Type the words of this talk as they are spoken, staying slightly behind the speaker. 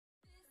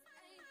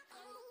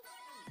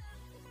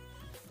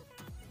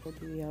what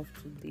do we have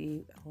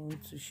today? I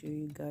want to show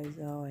you guys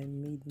how I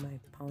made my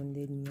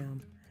pounded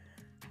yam.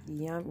 The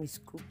yam is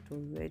cooked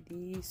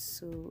already,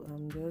 so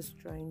I'm just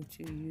trying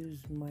to use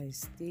my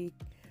stick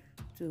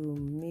to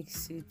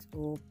mix it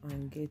up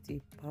and get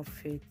a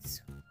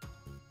perfect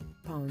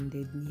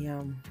pounded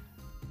yam,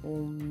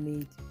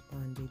 homemade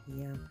pounded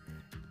yam.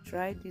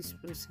 Try this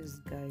process,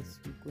 guys,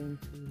 you're going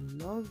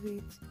to love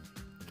it.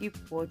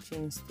 Keep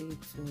watching, stay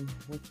tuned,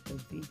 watch the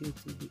video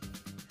to the end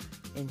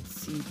and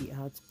see the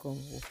outcome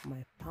of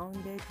my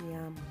pounded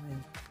yam,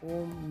 my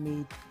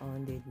homemade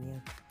pounded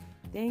yam.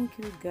 Thank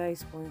you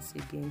guys once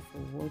again for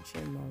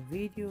watching my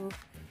video.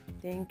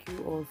 Thank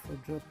you all for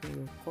dropping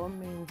your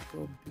comments.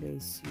 God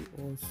bless you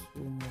all so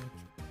much.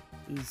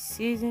 It's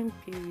season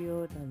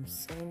period. I'm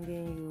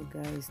sending you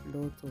guys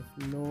lots of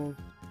love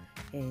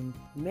and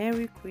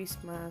Merry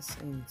Christmas,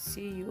 and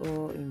see you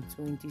all in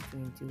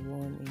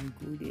 2021 in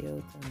good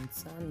health and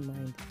sound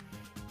mind.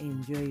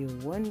 Enjoy your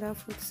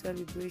wonderful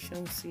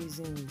celebration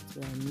season with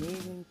your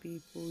amazing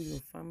people, your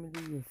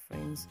family, your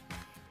friends,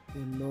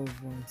 your loved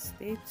ones.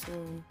 Stay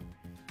tuned,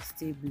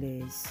 stay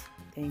blessed.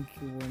 Thank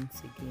you once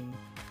again.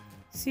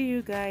 See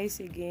you guys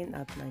again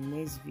at my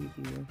next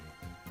video.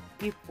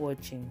 Keep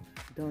watching,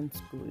 don't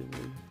go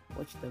away.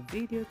 Watch the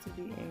video to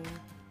the end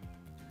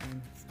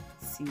and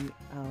see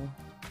how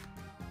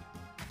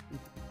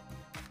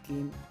it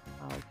came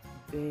out.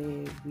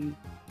 Very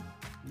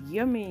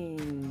yummy.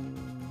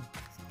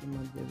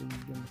 Not very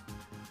yummy.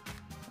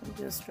 I'm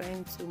just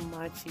trying to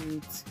match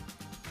it,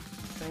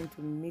 trying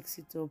to mix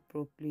it up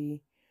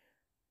properly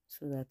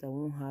so that I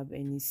won't have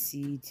any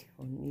seed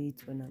on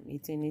it when I'm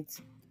eating it.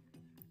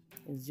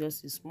 It's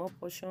just a small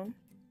portion.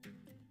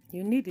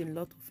 You need a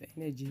lot of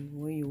energy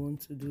when you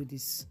want to do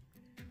this.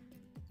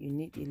 You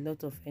need a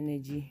lot of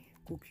energy.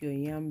 Cook your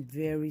yam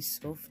very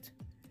soft.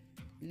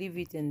 Leave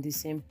it in the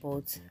same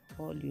pot.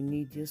 All you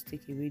need, just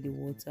take away the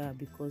water,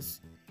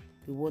 because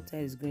the water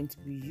is going to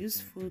be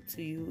useful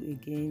to you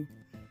again.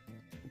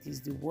 It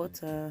is the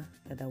water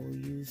that I will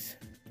use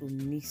to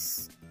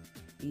mix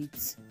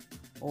it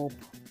up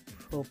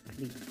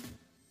properly.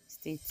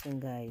 Stay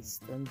tuned,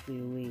 guys, don't go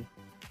away.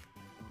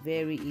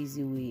 Very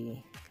easy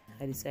way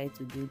I decided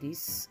to do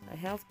this. I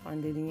have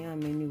pounded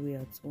yam anyway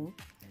at home,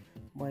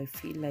 but I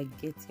feel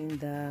like getting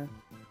the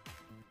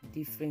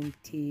different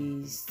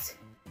taste.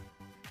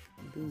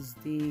 Those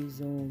days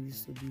when we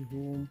used to be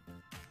home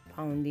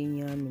pounding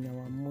yam in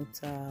our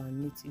mortar,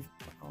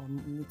 our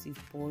native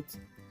pot.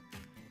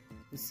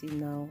 You see,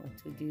 now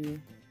I told you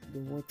the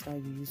water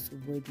you use to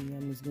boil the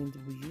yam is going to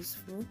be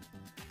useful.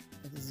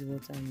 That is the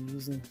water I'm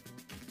using.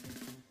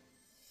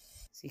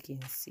 As you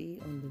can see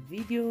on the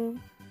video,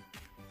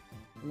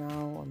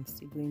 now I'm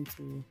still going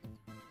to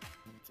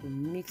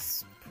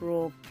mix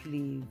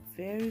properly,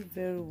 very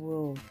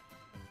well.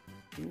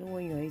 You know,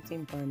 when you're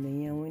eating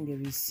pounded yam, when they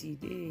receive,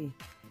 hey,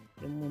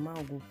 the mama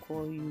will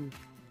call you,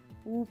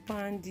 who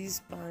pound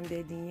this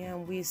pounded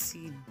yam we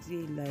see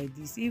day like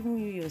this. Even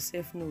you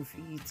yourself know if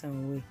you eat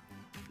and well,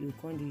 you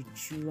can't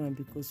chew, and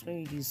because when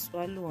you just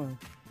swallow and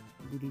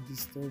it will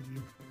disturb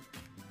you.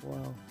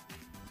 Wow,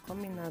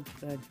 coming out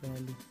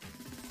gradually,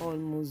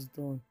 almost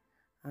done.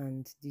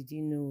 And did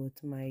you know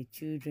what? My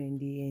children,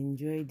 they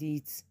enjoyed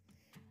it.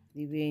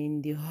 They were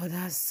in the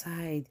other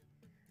side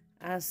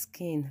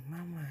asking,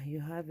 Mama, you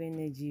have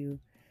energy.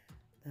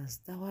 That's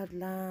that word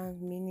long,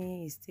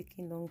 meaning it's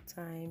taking long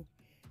time.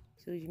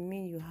 So you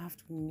mean you have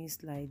to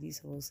mix like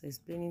this? I was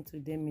explaining to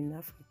them, in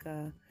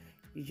Africa,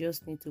 you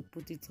just need to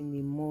put it in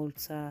the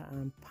mortar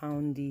and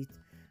pound it,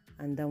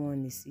 and that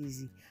one is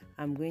easy.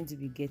 I'm going to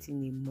be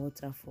getting a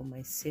mortar for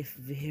myself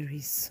very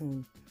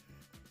soon.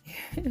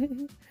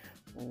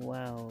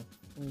 Wow,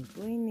 I'm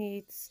doing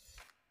it.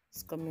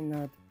 It's coming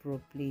out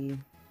properly.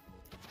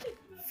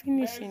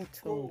 Finishing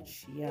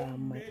touch. Yeah,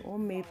 my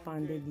homemade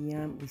pounded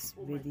yam is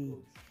ready.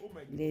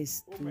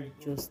 Let's do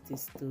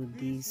justice to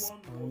this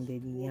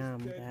pounded yam,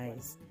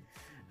 guys.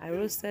 I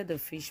roasted the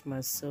fish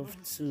myself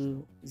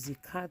too. It's a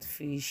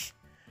catfish.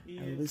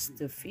 I roasted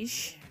the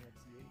fish.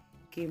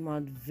 Came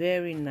out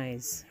very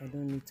nice. I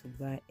don't need to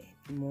buy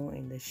any more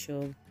in the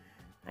shop.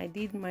 I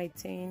did my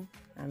thing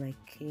and I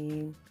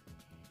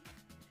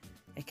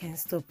can't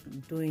stop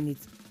doing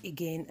it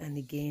again and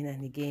again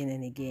and again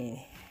and again.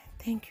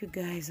 Thank you,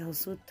 guys. I was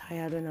so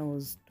tired when I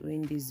was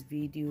doing this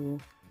video.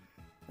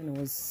 When I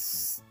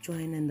was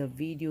joining the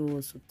video, I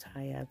was so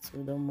tired, so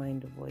don't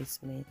mind the voice,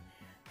 man.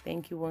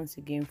 Thank you once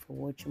again for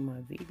watching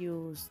my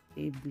videos.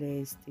 Stay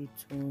blessed, stay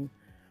tuned.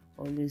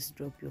 Always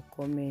drop your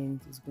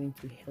comment. It's going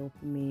to help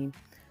me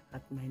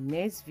at my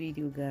next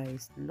video,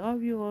 guys.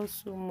 Love you all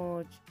so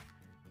much.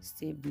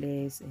 Stay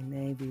blessed and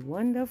have a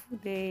wonderful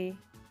day.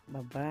 Bye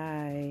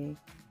bye.